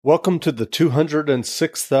Welcome to the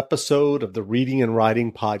 206th episode of the Reading and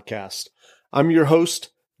Writing Podcast. I'm your host,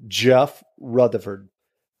 Jeff Rutherford.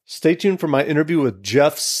 Stay tuned for my interview with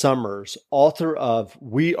Jeff Summers, author of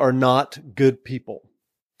We Are Not Good People.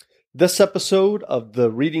 This episode of the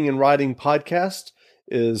Reading and Writing Podcast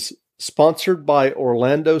is sponsored by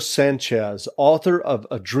Orlando Sanchez, author of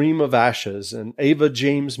A Dream of Ashes, an Ava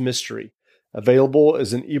James mystery, available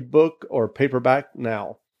as an ebook or paperback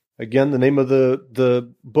now. Again, the name of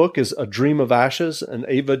the book is A Dream of Ashes, an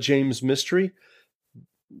Ava James mystery.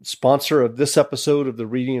 Sponsor of this episode of the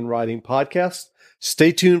Reading and Writing Podcast.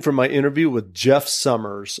 Stay tuned for my interview with Jeff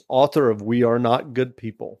Summers, author of We Are Not Good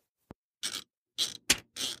People.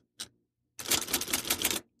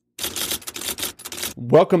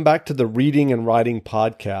 Welcome back to the Reading and Writing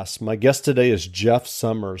Podcast. My guest today is Jeff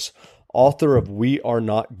Summers, author of We Are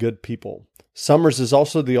Not Good People. Summers is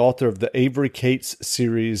also the author of the Avery Cates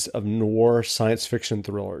series of noir science fiction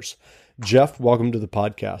thrillers. Jeff, welcome to the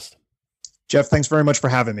podcast. Jeff, thanks very much for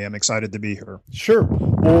having me. I'm excited to be here. Sure.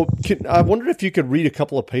 Well, I wondered if you could read a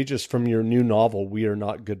couple of pages from your new novel, We Are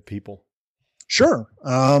Not Good People. Sure.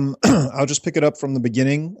 I'll just pick it up from the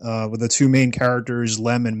beginning with the two main characters,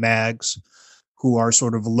 Lem and Mags, who are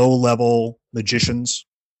sort of low-level magicians,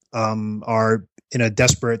 are in a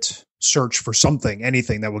desperate search for something,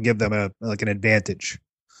 anything that will give them an advantage.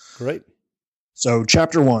 Great. So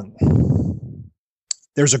chapter 1.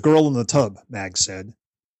 There's a girl in the tub, Mag said.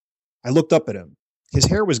 I looked up at him. His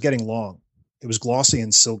hair was getting long. It was glossy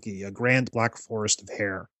and silky, a grand black forest of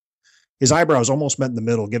hair. His eyebrows almost met in the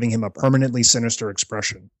middle, giving him a permanently sinister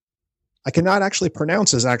expression. I cannot actually pronounce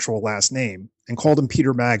his actual last name and called him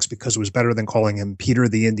Peter Maggs because it was better than calling him Peter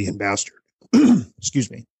the Indian Bastard. Excuse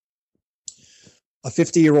me. A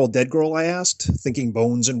 50-year-old dead girl, I asked, thinking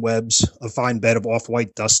bones and webs, a fine bed of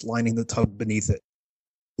off-white dust lining the tub beneath it.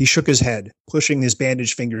 He shook his head, pushing his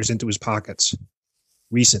bandaged fingers into his pockets.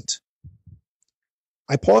 Recent.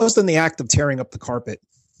 I paused in the act of tearing up the carpet.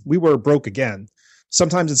 We were broke again.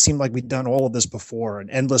 Sometimes it seemed like we'd done all of this before,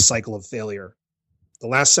 an endless cycle of failure. The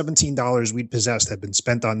last $17 we'd possessed had been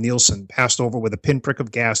spent on Nielsen, passed over with a pinprick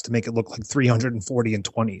of gas to make it look like 340 in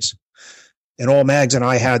 20s. And all Mags and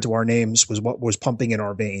I had to our names was what was pumping in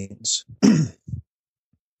our veins.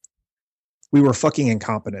 We were fucking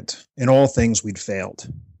incompetent. In all things, we'd failed.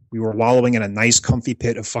 We were wallowing in a nice, comfy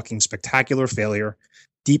pit of fucking spectacular failure,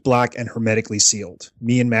 deep black and hermetically sealed.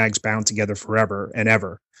 Me and Mags bound together forever and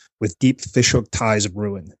ever, with deep fishhook ties of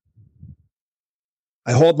ruin.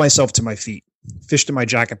 I hauled myself to my feet, fished in my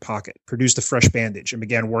jacket pocket, produced a fresh bandage, and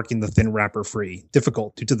began working the thin wrapper free,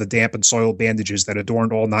 difficult due to the damp and soiled bandages that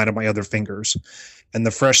adorned all 9 of my other fingers, and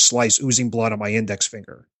the fresh slice oozing blood on my index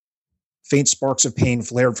finger. Faint sparks of pain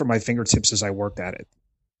flared from my fingertips as I worked at it.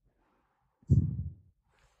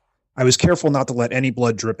 I was careful not to let any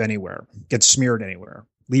blood drip anywhere, get smeared anywhere.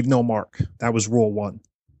 Leave no mark. That was rule 1.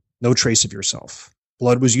 No trace of yourself.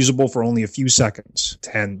 Blood was usable for only a few seconds,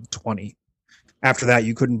 10, 20. After that,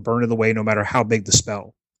 you couldn't burn it away no matter how big the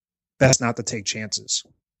spell. Best not to take chances.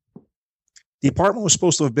 The apartment was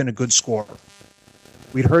supposed to have been a good score.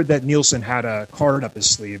 We'd heard that Nielsen had a card up his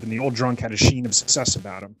sleeve, and the old drunk had a sheen of success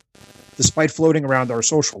about him, despite floating around our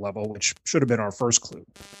social level, which should have been our first clue.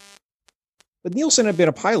 But Nielsen had been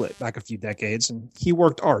a pilot back a few decades, and he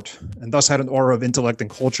worked art, and thus had an aura of intellect and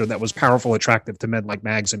culture that was powerful attractive to men like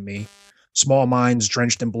Mags and me, small minds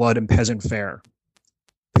drenched in blood and peasant fare.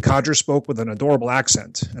 The codger spoke with an adorable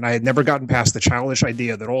accent, and I had never gotten past the childish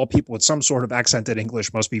idea that all people with some sort of accented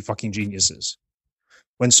English must be fucking geniuses.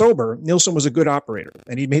 When sober, Nielsen was a good operator,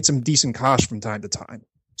 and he'd made some decent cash from time to time,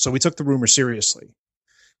 so we took the rumor seriously,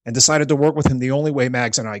 and decided to work with him the only way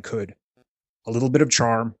Mags and I could. A little bit of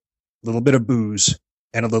charm, a little bit of booze,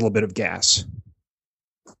 and a little bit of gas.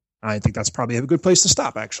 I think that's probably a good place to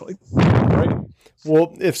stop, actually. Right.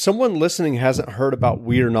 Well, if someone listening hasn't heard about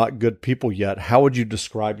We Are Not Good People yet, how would you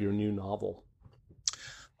describe your new novel?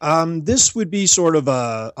 This would be sort of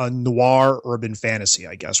a noir urban fantasy,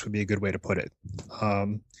 I guess, would be a good way to put it.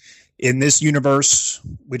 In this universe,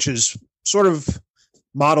 which is sort of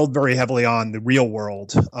modeled very heavily on the real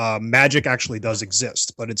world, magic actually does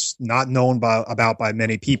exist, but it's not known about by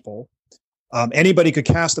many people. Anybody could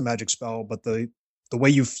cast a magic spell, but the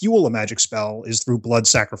way you fuel a magic spell is through blood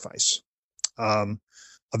sacrifice. A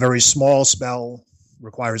very small spell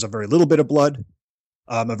requires a very little bit of blood.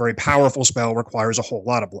 A very powerful spell requires a whole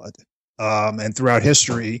lot of blood. And throughout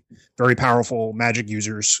history, very powerful magic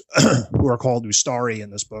users who are called Ustari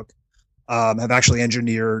in this book have actually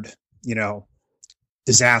engineered,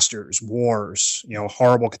 disasters, wars,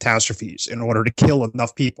 horrible catastrophes in order to kill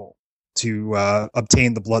enough people to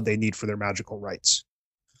obtain the blood they need for their magical rites.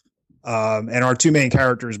 And our two main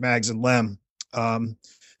characters, Mags and Lem,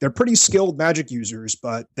 they're pretty skilled magic users,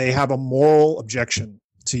 but they have a moral objection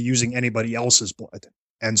to using anybody else's blood.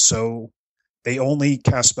 And so they only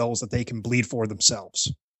cast spells that they can bleed for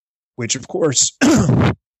themselves, which of course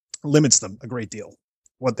limits them a great deal,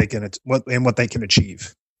 what they can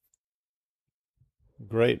achieve.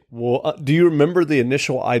 Great. Well, do you remember the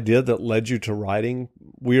initial idea that led you to writing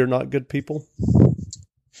We Are Not Good People?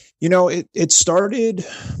 It started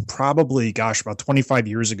probably, about 25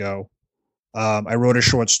 years ago. I wrote a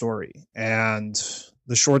short story, and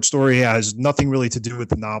the short story has nothing really to do with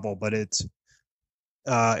the novel, but it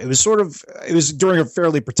was during a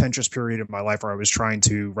fairly pretentious period of my life where I was trying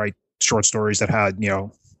to write short stories that had,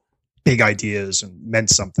 big ideas and meant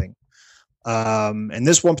something. And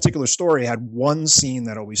this one particular story had one scene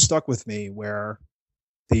that always stuck with me, where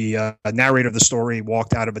the narrator of the story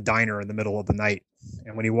walked out of a diner in the middle of the night.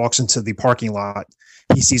 And when he walks into the parking lot,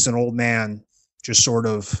 he sees an old man just sort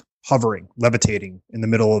of hovering, levitating in the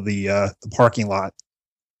middle of the parking lot,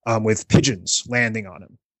 with pigeons landing on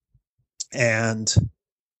him. And,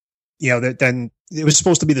 then it was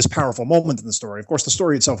supposed to be this powerful moment in the story. Of course, the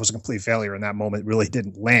story itself was a complete failure, and that moment really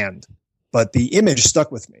didn't land. But the image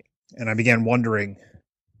stuck with me, and I began wondering,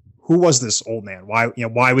 who was this old man?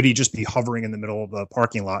 Why would he just be hovering in the middle of the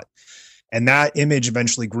parking lot? And that image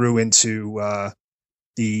eventually grew into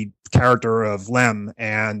the character of Lem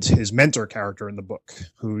and his mentor character in the book,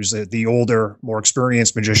 who's the older, more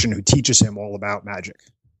experienced magician who teaches him all about magic.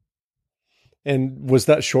 And was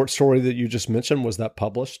that short story that you just mentioned, was that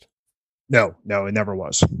published? No, it never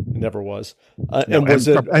was. It never was. No, and was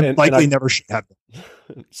it? And likely never should have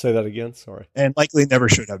been. Say that again. Sorry. And likely never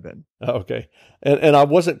should have been. Okay. And I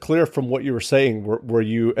wasn't clear from what you were saying. Were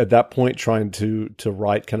you at that point trying to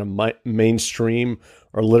write kind of mainstream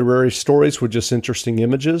or literary stories with just interesting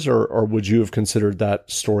images, or would you have considered that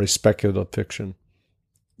story speculative fiction?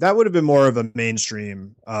 That would have been more of a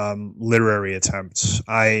mainstream literary attempt.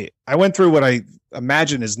 I went through what I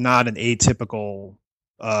imagine is not an atypical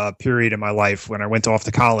period in my life when I went off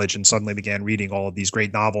to college and suddenly began reading all of these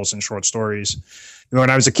great novels and short stories.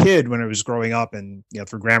 When I was a kid, when I was growing up and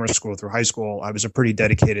through grammar school, through high school, I was a pretty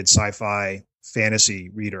dedicated sci-fi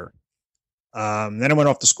fantasy reader. Then I went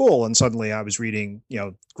off to school and suddenly I was reading,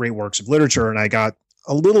 great works of literature, and I got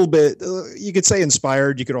a little bit, you could say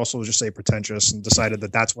inspired, you could also just say pretentious, and decided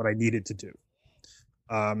that that's what I needed to do.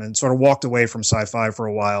 And sort of walked away from sci-fi for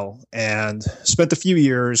a while and spent a few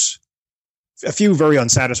very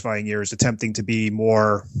unsatisfying years attempting to be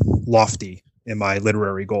more lofty in my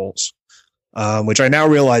literary goals, which I now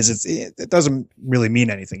realize it doesn't really mean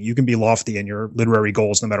anything. You can be lofty in your literary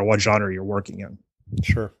goals no matter what genre you're working in.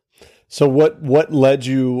 Sure. So what led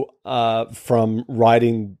you from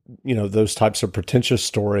writing, those types of pretentious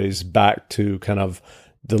stories back to kind of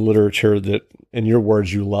the literature that, in your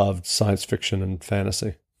words, you loved, science fiction and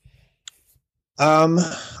fantasy?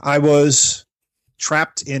 I was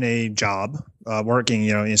trapped in a job,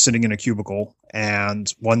 working, sitting in a cubicle.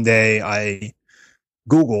 And one day I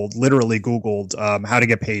literally Googled how to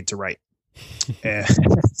get paid to write. And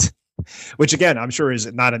which again, I'm sure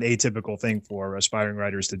is not an atypical thing for aspiring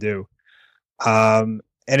writers to do.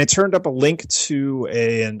 And it turned up a link to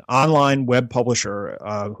an online web publisher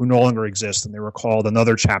who no longer exists, and they were called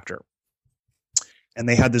Another Chapter. And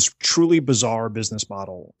they had this truly bizarre business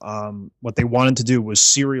model. What they wanted to do was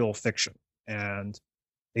serial fiction, and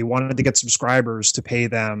they wanted to get subscribers to pay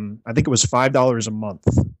them, I think it was $5 a month,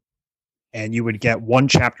 and you would get one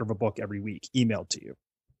chapter of a book every week emailed to you.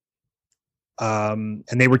 And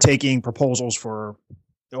they were taking proposals for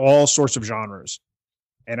all sorts of genres.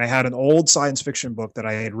 And I had an old science fiction book that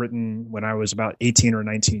I had written when I was about 18 or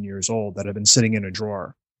 19 years old that had been sitting in a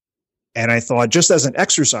drawer. And I thought, just as an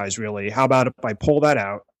exercise, really, how about if I pull that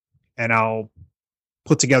out and I'll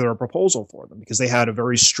put together a proposal for them, because they had a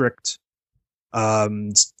very strict,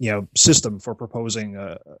 system for proposing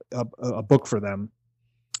a book for them.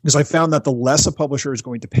 Because I found that the less a publisher is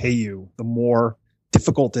going to pay you, the more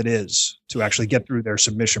difficult it is to actually get through their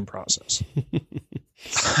submission process.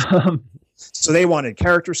 So they wanted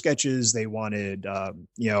character sketches. They wanted, a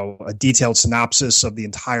detailed synopsis of the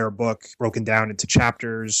entire book broken down into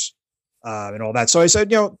chapters, and all that. So I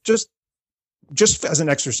said, just as an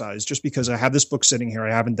exercise, just because I have this book sitting here,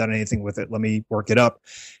 I haven't done anything with it. Let me work it up.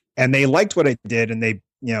 And they liked what I did, and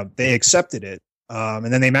they accepted it.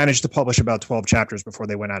 And then they managed to publish about 12 chapters before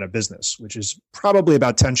they went out of business, which is probably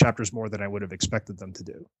about 10 chapters more than I would have expected them to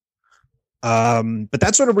do. But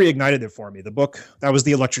that sort of reignited it for me. The book, that was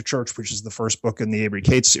The Electric Church, which is the first book in the Avery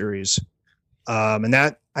Cates series. And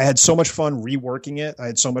that I had so much fun reworking it. I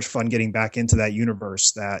had so much fun getting back into that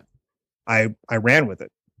universe that I ran with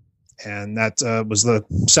it. And that was the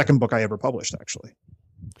second book I ever published, actually.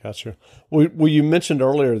 Gotcha. Well, you mentioned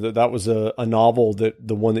earlier that that was a novel, that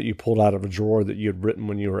the one that you pulled out of a drawer that you had written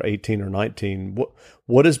when you were 18 or 19.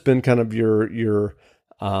 What has been kind of your your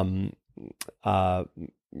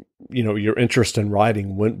interest in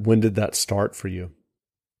writing? When did that start for you?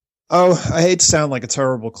 Oh, I hate to sound like a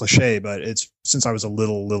terrible cliche, but it's since I was a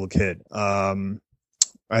little kid.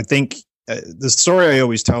 I think the story I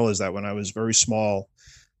always tell is that when I was very small,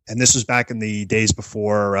 and this was back in the days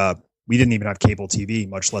before we didn't even have cable TV,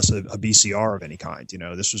 much less a VCR of any kind.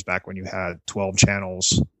 This was back when you had 12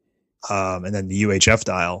 channels and then the UHF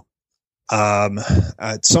dial.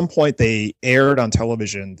 At some point, they aired on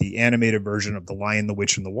television the animated version of The Lion, the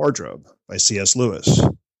Witch, and the Wardrobe by C.S. Lewis.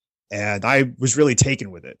 And I was really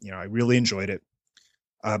taken with it. I really enjoyed it.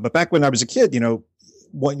 But back when I was a kid,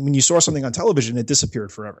 when you saw something on television, it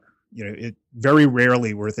disappeared forever. It very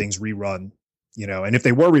rarely were things rerun, and if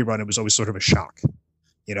they were rerun, it was always sort of a shock.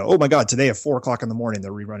 Oh my God, today at 4:00 in the morning,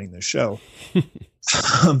 they're rerunning this show.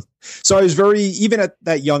 So I was even at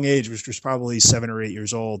that young age, which was probably 7 or 8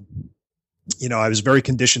 years old, I was very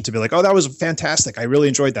conditioned to be like, oh, that was fantastic. I really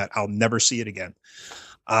enjoyed that. I'll never see it again.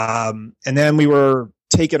 And then we were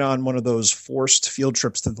taken on one of those forced field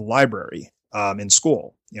trips to the library in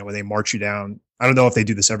school, where they march you down. I don't know if they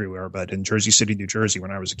do this everywhere, but in Jersey City, New Jersey,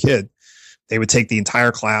 when I was a kid, they would take the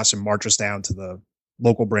entire class and march us down to the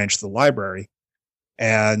local branch of the library.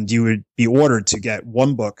 And you would be ordered to get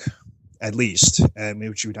one book at least, and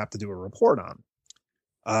which you would have to do a report on.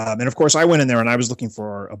 And of course, I went in there and I was looking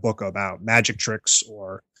for a book about magic tricks,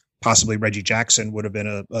 or possibly Reggie Jackson would have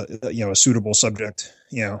been a suitable subject.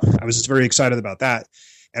 I was just very excited about that.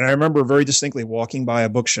 And I remember very distinctly walking by a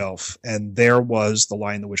bookshelf, and there was The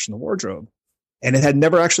Lion, the Witch, and the Wardrobe. And it had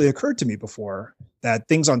never actually occurred to me before that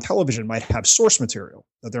things on television might have source material,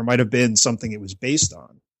 that there might have been something it was based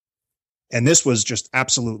on. And this was just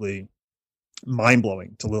absolutely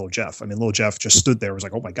mind-blowing to little Jeff. I mean, little Jeff just stood there, was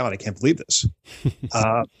like, oh my God, I can't believe this.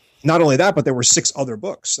 Not only that, but there were 6 other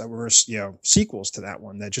books that were, sequels to that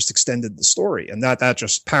one that just extended the story. And that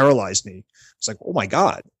just paralyzed me. It's like, oh my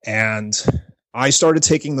God. And I started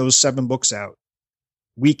taking those 7 books out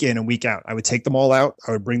week in and week out. I would take them all out.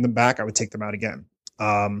 I would bring them back. I would take them out again.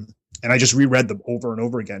 And I just reread them over and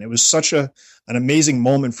over again. It was such an amazing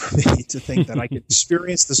moment for me to think that I could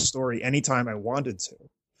experience this story anytime I wanted to.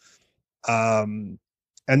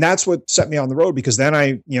 And that's what set me on the road, because then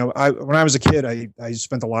when I was a kid, I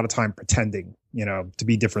spent a lot of time pretending, to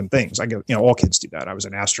be different things. All kids do that. I was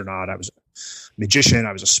an astronaut. I was a magician.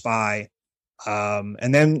 I was a spy.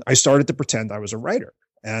 And then I started to pretend I was a writer.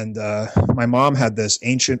 And my mom had this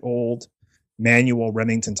ancient old manual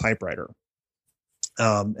Remington typewriter.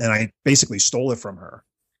 And I basically stole it from her.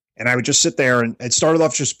 And I would just sit there, and it started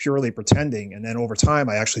off just purely pretending. And then over time,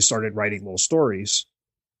 I actually started writing little stories,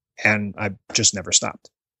 and I just never stopped.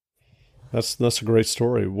 That's a great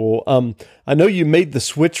story. Well, I know you made the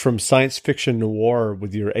switch from science fiction noir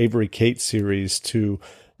with your Avery Cates series to,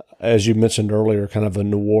 as you mentioned earlier, kind of a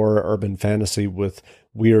noir urban fantasy with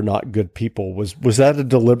We Are Not Good People. Was that a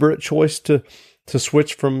deliberate choice to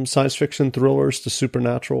switch from science fiction thrillers to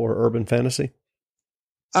supernatural or urban fantasy?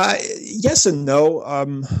 Yes and no.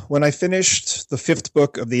 When I finished the 5th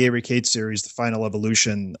book of the Avery Cates series, The Final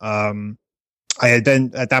Evolution, at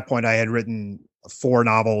that point I had written 4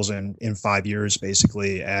 novels in 5 years,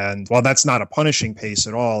 basically. And while that's not a punishing pace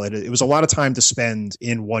at all, it was a lot of time to spend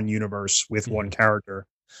in one universe with one character.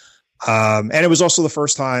 And it was also the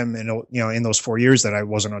first time in those 4 years that I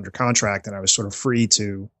wasn't under contract, and I was sort of free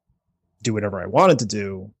to do whatever I wanted to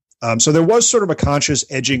do. So there was sort of a conscious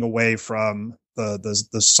edging away from the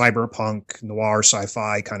cyberpunk noir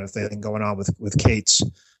sci-fi kind of thing going on with Cates.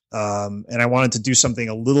 And I wanted to do something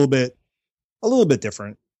a little bit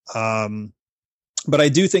different. But I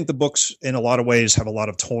do think the books in a lot of ways have a lot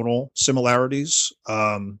of tonal similarities.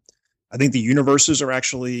 I think the universes are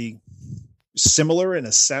actually similar in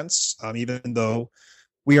a sense, even though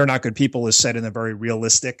We Are Not Good People is set in a very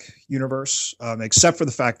realistic universe, except for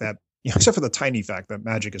the tiny fact that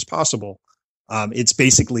magic is possible. It's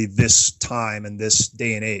basically this time and this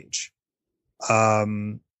day and age.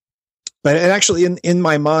 But actually in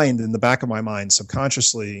my mind, in the back of my mind,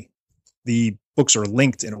 subconsciously, the books are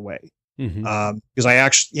linked in a way. Because I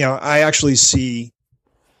actually see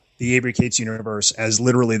the Avery Cates universe as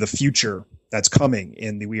literally the future that's coming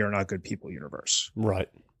in the We Are Not Good People universe. Right.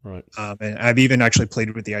 And I've even actually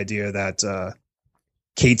played with the idea that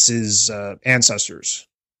Cates's ancestors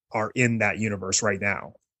are in that universe right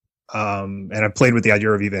now. And I've played with the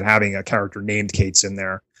idea of even having a character named Cates in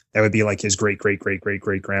there that would be like his great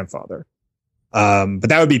grandfather. But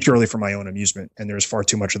that would be purely for my own amusement. And there's far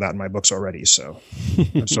too much of that in my books already. So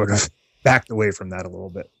I've sort of backed away from that a little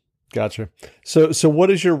bit. Gotcha. So what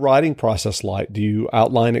is your writing process like? Do you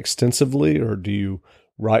outline extensively or do you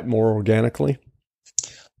write more organically?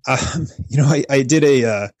 I did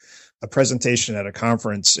a presentation at a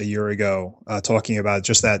conference a year ago talking about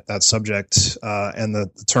just that subject and the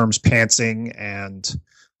terms pantsing and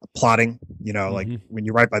plotting, like when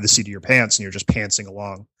you write by the seat of your pants and you're just pantsing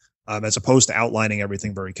along, as opposed to outlining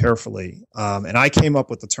everything very carefully. And I came up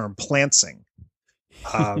with the term plantsing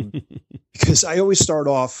because I always start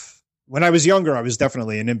off, when I was younger, I was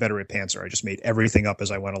definitely an inveterate pantser. I just made everything up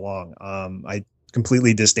as I went along. I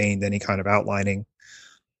completely disdained any kind of outlining.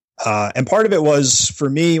 And part of it was, for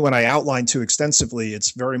me, when I outline too extensively,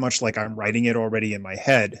 it's very much like I'm writing it already in my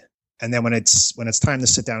head. And then when it's time to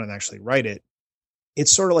sit down and actually write it,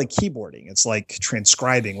 it's sort of like keyboarding. It's like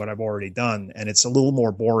transcribing what I've already done. And it's a little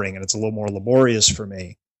more boring and it's a little more laborious for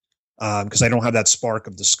me because I don't have that spark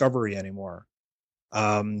of discovery anymore.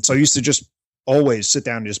 So I used to just always sit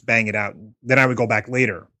down and just bang it out. Then I would go back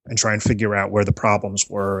later and try and figure out where the problems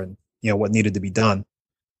were and, what needed to be done.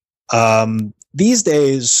 These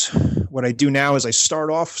days, what I do now is I start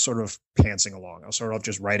off sort of pantsing along. I'll start off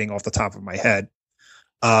just writing off the top of my head.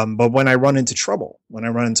 But when I run into trouble, when I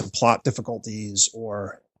run into plot difficulties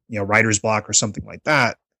or, writer's block or something like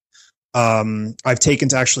that, I've taken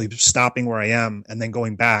to actually stopping where I am and then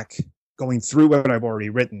going through what I've already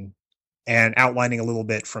written and outlining a little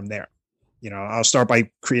bit from there. I'll start by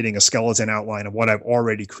creating a skeleton outline of what I've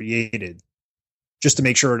already created just to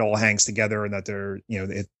make sure it all hangs together and that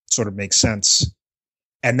it sort of makes sense.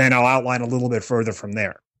 And then I'll outline a little bit further from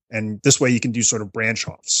there. And this way you can do sort of branch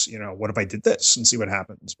offs. What if I did this and see what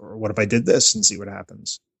happens? Or what if I did this and see what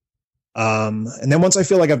happens? And then once I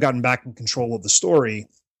feel like I've gotten back in control of the story,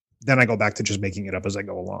 then I go back to just making it up as I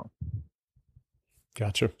go along.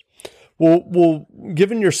 Gotcha. Well,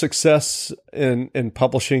 given your success in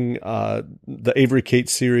publishing the Avery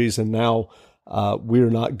Cates series and now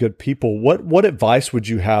We're Not Good People, what advice would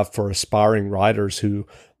you have for aspiring writers who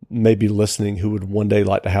may be listening who would one day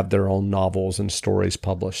like to have their own novels and stories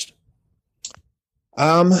published?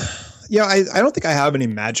 I don't think I have any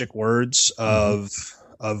magic words of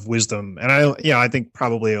wisdom. And I think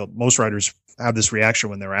probably most writers have this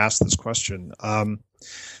reaction when they're asked this question.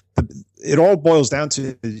 It all boils down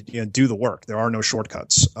to, do the work. There are no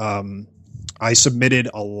shortcuts. I submitted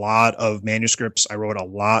a lot of manuscripts. I wrote a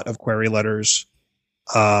lot of query letters,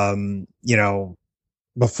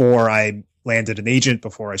 before I landed an agent,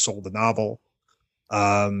 before I sold the novel.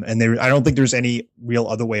 I don't think there's any real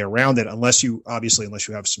other way around it unless you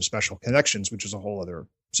have some special connections, which is a whole other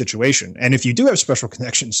situation. And if you do have special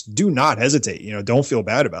connections, do not hesitate. Don't feel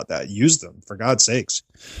bad about that. Use them, for God's sakes.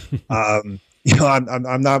 I'm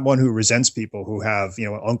not one who resents people who have,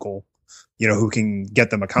 an uncle, who can get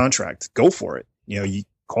them a contract. Go for it. You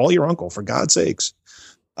call your uncle, for God's sakes.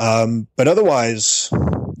 But otherwise,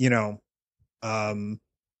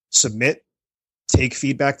 submit, take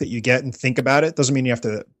feedback that you get and think about it. Doesn't mean you have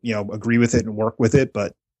to, agree with it and work with it,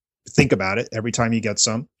 but think about it every time you get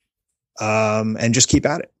some, and just keep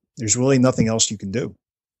at it. There's really nothing else you can do.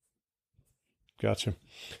 Gotcha.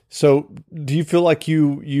 So do you feel like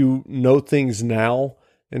you know things now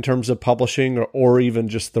in terms of publishing or even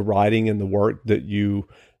just the writing and the work that you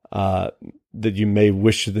may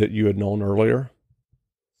wish that you had known earlier?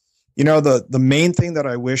 The main thing that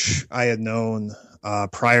I wish I had known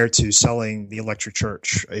prior to selling The Electric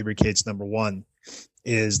Church, Avery Cates #1,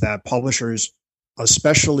 is that publishers,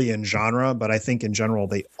 especially in genre, but I think in general,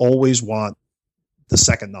 they always want the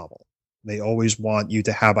second novel. They always want you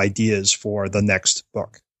to have ideas for the next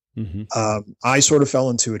book. Mm-hmm. I sort of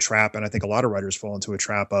fell into a trap, and I think a lot of writers fall into a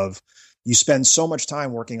trap of you spend so much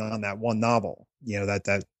time working on that one novel,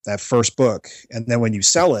 that first book. And then when you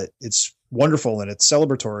sell it, it's wonderful and it's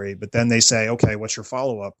celebratory, but then they say, okay, what's your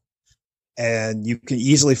follow-up? And you can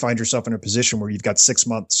easily find yourself in a position where you've got 6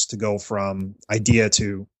 months to go from idea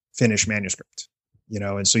to finished manuscript,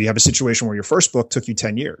 and so you have a situation where your first book took you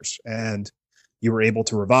 10 years and you were able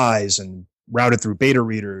to revise and route it through beta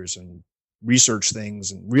readers and research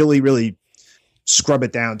things and really, really scrub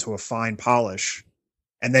it down to a fine polish.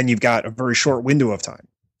 And then you've got a very short window of time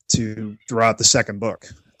to draw out the second book.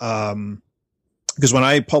 Because when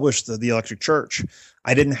I published the Electric Church,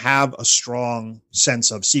 I didn't have a strong sense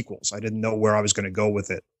of sequels. I didn't know where I was going to go with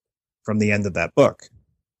it from the end of that book.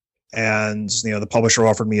 And, the publisher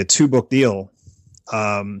offered me a 2-book deal.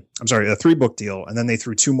 A 3-book deal. And then they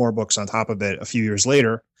threw 2 more books on top of it a few years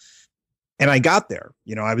later. And I got there.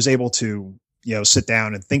 I was able to sit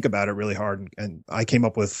down and think about it really hard. And I came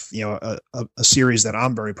up with, a series that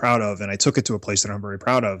I'm very proud of, and I took it to a place that I'm very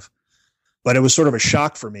proud of. But it was sort of a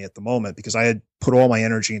shock for me at the moment because I had put all my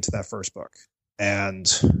energy into that first book.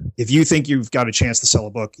 And if you think you've got a chance to sell a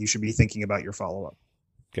book, you should be thinking about your follow-up.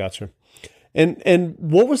 Gotcha. And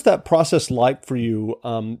what was that process like for you?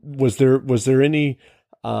 Was there any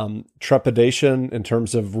trepidation in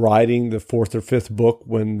terms of writing the fourth or fifth book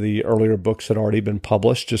when the earlier books had already been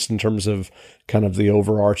published, just in terms of kind of the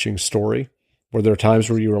overarching story? Were there times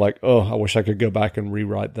where you were like, oh, I wish I could go back and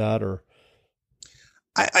rewrite that? Or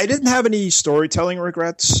I didn't have any storytelling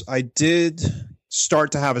regrets. I did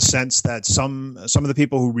start to have a sense that some of the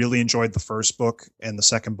people who really enjoyed the first book and the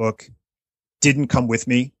second book didn't come with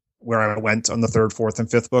me where I went on the third, fourth,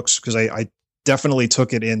 and fifth books, because I definitely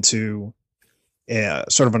took it into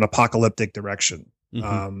sort of an apocalyptic direction.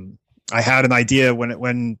 Mm-hmm. I had an idea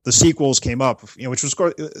when the sequels came up, which was,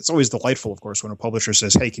 it's always delightful, of course, when a publisher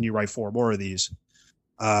says, "Hey, can you write 4 more of these?"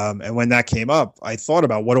 And when that came up, I thought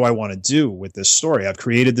about, what do I want to do with this story? I've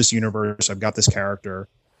created this universe. I've got this character.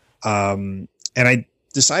 And I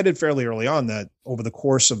decided fairly early on that over the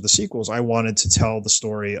course of the sequels, I wanted to tell the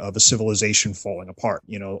story of a civilization falling apart,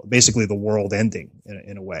 basically the world ending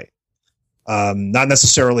in a way. Not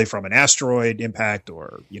necessarily from an asteroid impact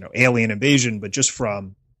or, alien invasion, but just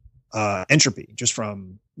from entropy, just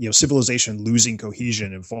from, civilization losing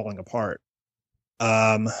cohesion and falling apart.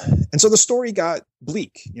 And so the story got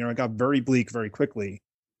bleak, it got very bleak very quickly.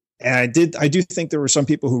 And I do think there were some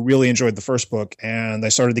people who really enjoyed the first book, and I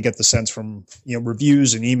started to get the sense from,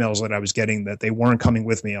 reviews and emails that I was getting that they weren't coming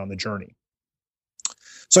with me on the journey.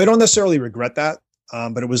 So I don't necessarily regret that.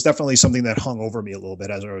 But it was definitely something that hung over me a little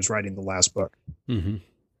bit as I was writing the last book. Mm-hmm.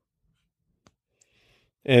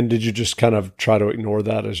 And did you just kind of try to ignore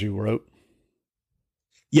that as you wrote?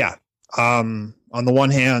 Yeah. On the one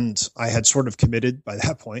hand, I had sort of committed by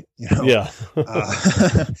that point, Yeah.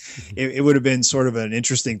 It would have been sort of an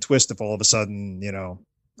interesting twist if all of a sudden,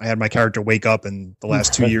 I had my character wake up in the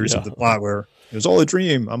last 2 years of the plot where it was all a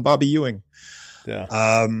dream. I'm Bobby Ewing.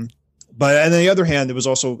 Yeah. But on the other hand, it was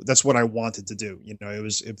also, that's what I wanted to do. It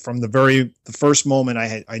was from the first moment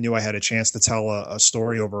I knew I had a chance to tell a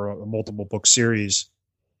story over a multiple book series.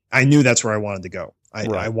 I knew that's where I wanted to go.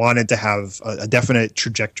 I wanted to have a definite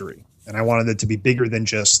trajectory, and I wanted it to be bigger than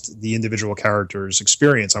just the individual character's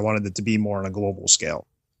experience. I wanted it to be more on a global scale.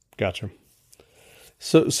 Gotcha.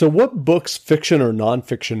 So what books, fiction or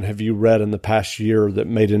nonfiction, have you read in the past year that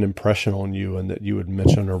made an impression on you and that you would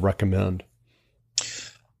mention or recommend?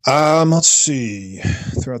 Let's see.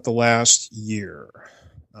 Throughout the last year,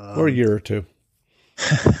 or a year or two,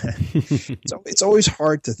 it's always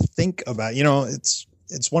hard to think about.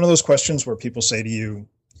 It's one of those questions where people say to you,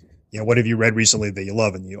 what have you read recently that you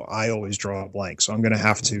love? And I always draw a blank. So I'm going to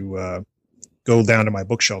have to go down to my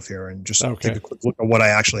bookshelf here and just take a quick look at what I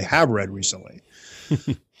actually have read recently.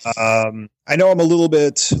 I know I'm a little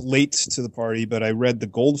bit late to the party, but I read The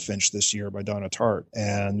Goldfinch this year by Donna Tartt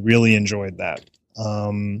and really enjoyed that.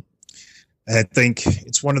 I think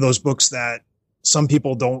it's one of those books that some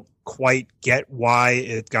people don't quite get why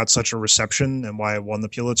it got such a reception and why it won the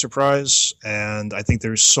Pulitzer Prize. And I think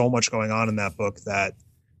there's so much going on in that book that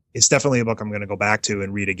it's definitely a book I'm going to go back to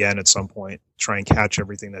and read again at some point, try and catch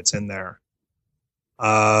everything that's in there.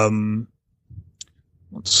 Let's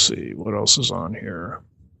see what else is on here.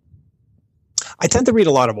 I tend to read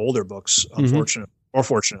a lot of older books, unfortunately. Or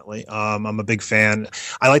fortunately, I'm a big fan.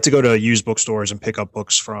 I like to go to used bookstores and pick up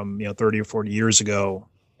books from 30 or 40 years ago,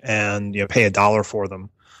 and pay $1 for them.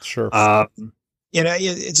 Sure.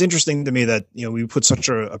 It's interesting to me that we put such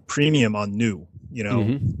a premium on new,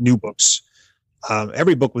 new books.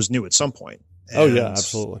 Every book was new at some point. And,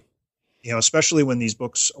 absolutely. Especially when these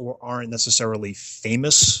books aren't necessarily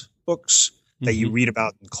famous books that you read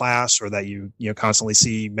about in class or that you constantly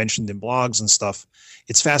see mentioned in blogs and stuff.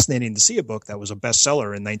 It's fascinating to see a book that was a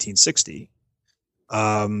bestseller in 1960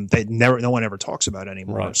 that no one ever talks about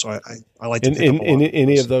anymore. Right. So I like to pick up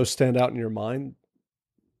any of those stand out in your mind?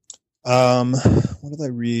 What did I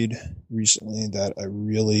read recently that I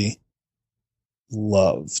really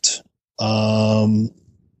loved?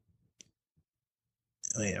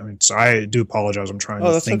 So I do apologize. I'm trying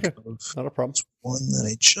to think of not a problem. One that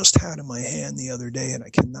I just had in my hand the other day, and I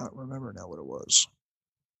cannot remember now what it was.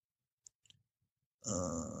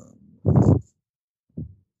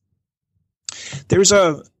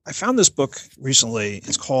 I found this book recently.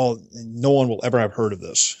 It's called, no one will ever have heard of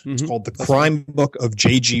this. It's called The Crime Book of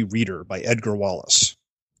J.G. Reader by Edgar Wallace.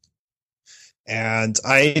 And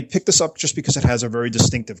I picked this up just because it has a very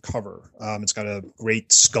distinctive cover. It's got a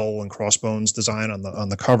great skull and crossbones design on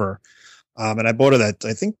the cover. And I bought it at,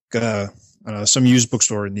 I think, some used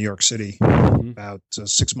bookstore in New York City about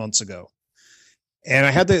 6 months ago. And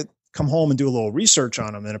I had to come home and do a little research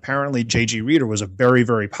on him. And apparently J.G. Reader was a very,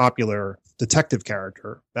 very popular detective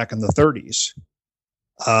character back in the 30s.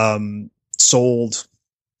 Sold,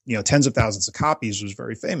 tens of thousands of copies, was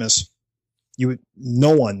very famous.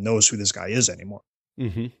 No one knows who this guy is anymore.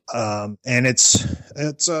 And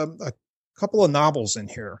it's a couple of novels in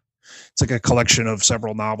here. It's like a collection of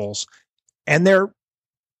several novels, and they're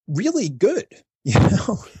really good.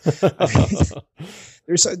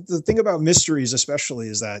 There's the thing about mysteries, especially,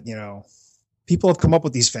 is that, people have come up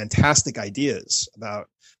with these fantastic ideas about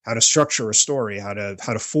how to structure a story, how to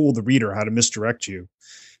fool the reader, how to misdirect you.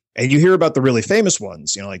 And you hear about the really famous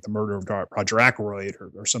ones, like The Murder of Roger Ackroyd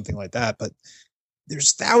or something like that. But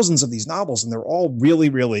there's thousands of these novels, and they're all really,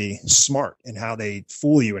 really smart in how they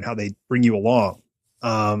fool you and how they bring you along.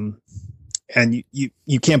 And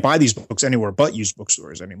you can't buy these books anywhere but used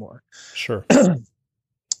bookstores anymore. Sure.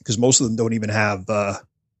 Because most of them don't even have,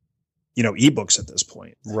 ebooks at this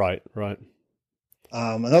point. Right.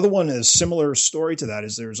 Another one is similar story to that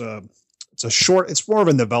is it's more of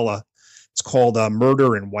a novella. It's called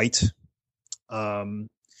Murder in White. And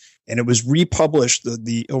it was republished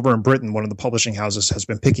over in Britain. One of the publishing houses has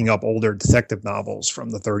been picking up older detective novels from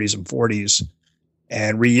the 30s and 40s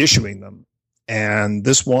and reissuing them. And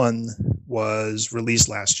this one was released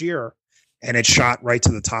last year, and it shot right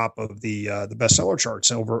to the top of the bestseller charts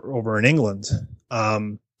over in England.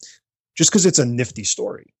 Just because it's a nifty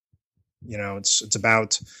story. It's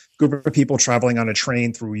about a group of people traveling on a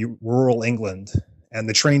train through rural England, and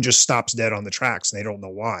the train just stops dead on the tracks, and they don't know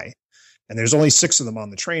why. And there's only 6 of them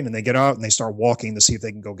on the train, and they get out and they start walking to see if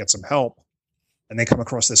they can go get some help. And they come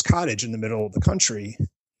across this cottage in the middle of the country.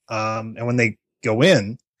 And when they go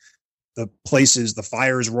in, the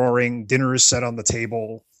fire is roaring, dinner is set on the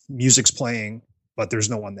table, music's playing, but there's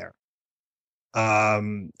no one there.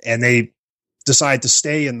 And they decide to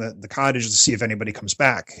stay in the cottage to see if anybody comes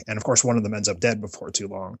back. And of course, one of them ends up dead before too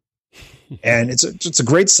long. And it's a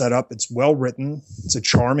great setup. It's well written. It's a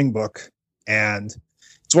charming book. And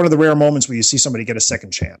it's one of the rare moments where you see somebody get a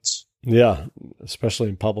second chance. Yeah. Especially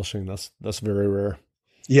in publishing. That's very rare.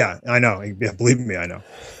 Yeah, I know. Yeah, believe me, I know.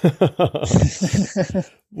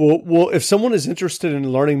 Well, if someone is interested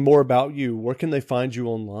in learning more about you, where can they find you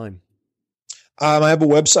online? I have a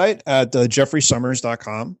website at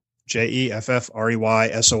jeffreysummers.com,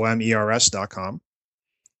 JEFFREYSOMERS.com.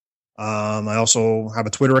 I also have a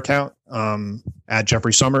Twitter account at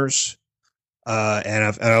Jeffrey Summers.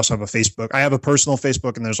 And I also have a Facebook. I have a personal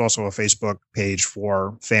Facebook, and there's also a Facebook page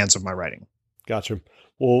for fans of my writing. Gotcha.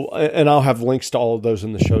 Well, and I'll have links to all of those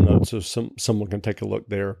in the show notes so someone can take a look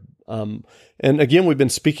there. And again, we've been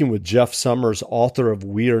speaking with Jeff Summers, author of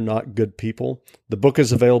We Are Not Good People. The book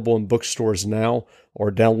is available in bookstores now,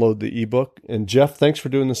 or download the ebook. And Jeff, thanks for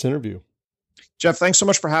doing this interview. Jeff, thanks so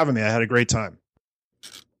much for having me. I had a great time.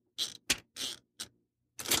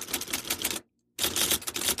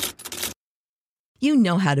 You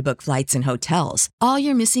know how to book flights and hotels. All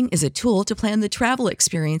you're missing is a tool to plan the travel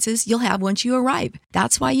experiences you'll have once you arrive.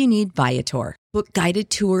 That's why you need Viator. Book guided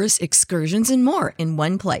tours, excursions, and more in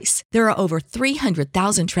one place. There are over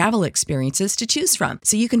 300,000 travel experiences to choose from,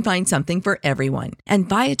 so you can find something for everyone. And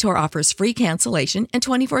Viator offers free cancellation and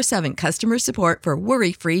 24/7 customer support for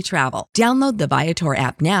worry-free travel. Download the Viator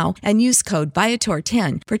app now and use code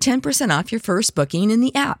Viator10 for 10% off your first booking in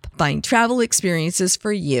the app. Find travel experiences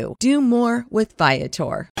for you. Do more with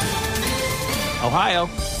Viator. Ohio,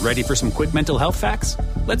 ready for some quick mental health facts?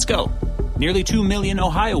 Let's go. Nearly 2 million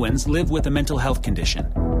Ohioans live with a mental health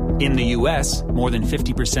condition. In the U.S., more than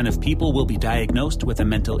 50% of people will be diagnosed with a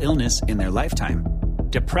mental illness in their lifetime.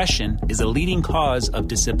 Depression is a leading cause of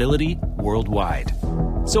disability worldwide.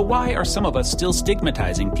 So why are some of us still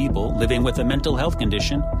stigmatizing people living with a mental health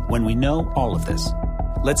condition when we know all of this?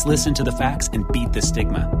 Let's listen to the facts and beat the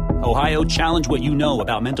stigma. Ohio, challenge what you know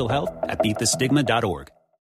about mental health at beatthestigma.org.